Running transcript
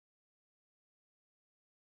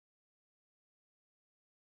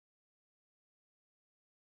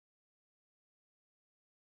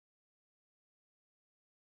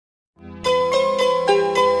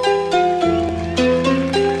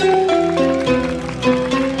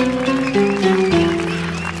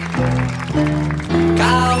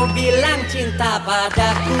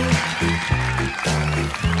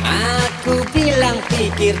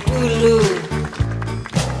pikir dulu,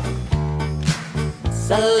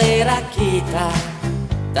 selera kita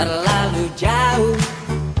terlalu jauh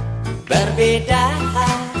berbeda.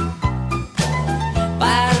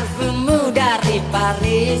 Parfummu dari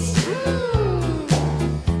Paris,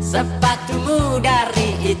 sepatumu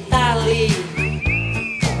dari Itali.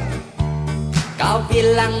 Kau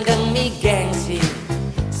bilang demi gengsi,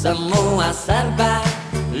 semua serba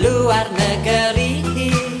luar negeri.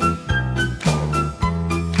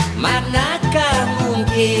 Manakah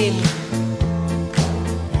mungkin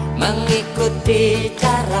mengikuti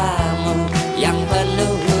caramu yang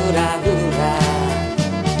penuh hura-hura?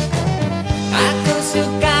 Aku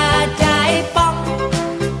suka jaipong,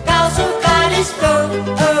 kau suka disco.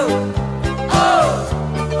 Oh, oh,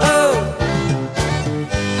 oh.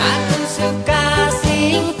 Aku suka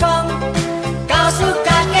singkong, kau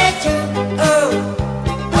suka keju. Oh,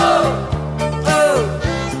 oh, oh.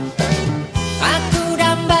 Aku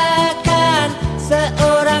dambakan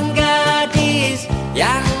seorang gadis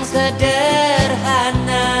yang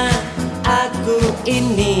sederhana. Aku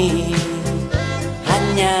ini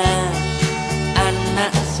hanya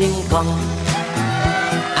anak singkong.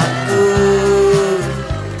 Aku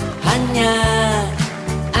hanya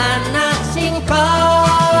anak singkong.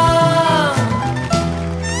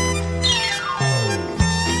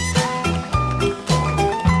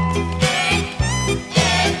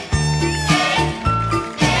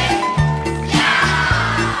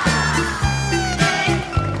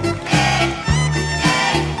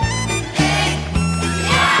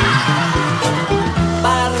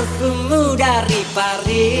 Parfummu dari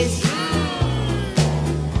Paris,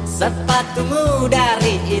 sepatumu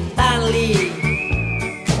dari Itali.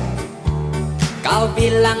 Kau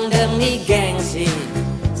bilang demi gengsi,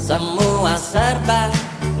 semua serba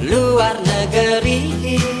luar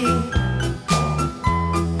negeri.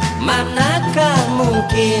 Manakah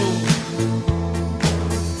mungkin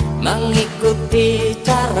mengikuti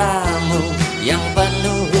caramu yang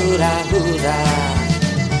penuh hura-hura?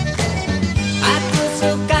 Aku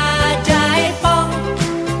suka jaipong,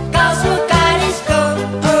 kau suka disco.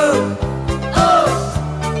 Oh, oh,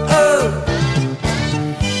 oh.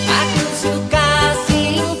 Aku suka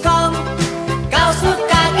singkong, kau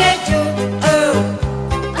suka keju. Oh,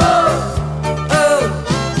 oh, oh.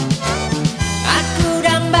 Aku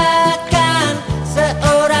dambakan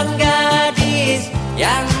seorang gadis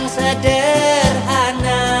yang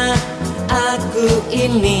sederhana. Aku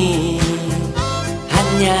ini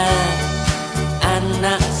hanya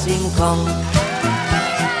anak singkong.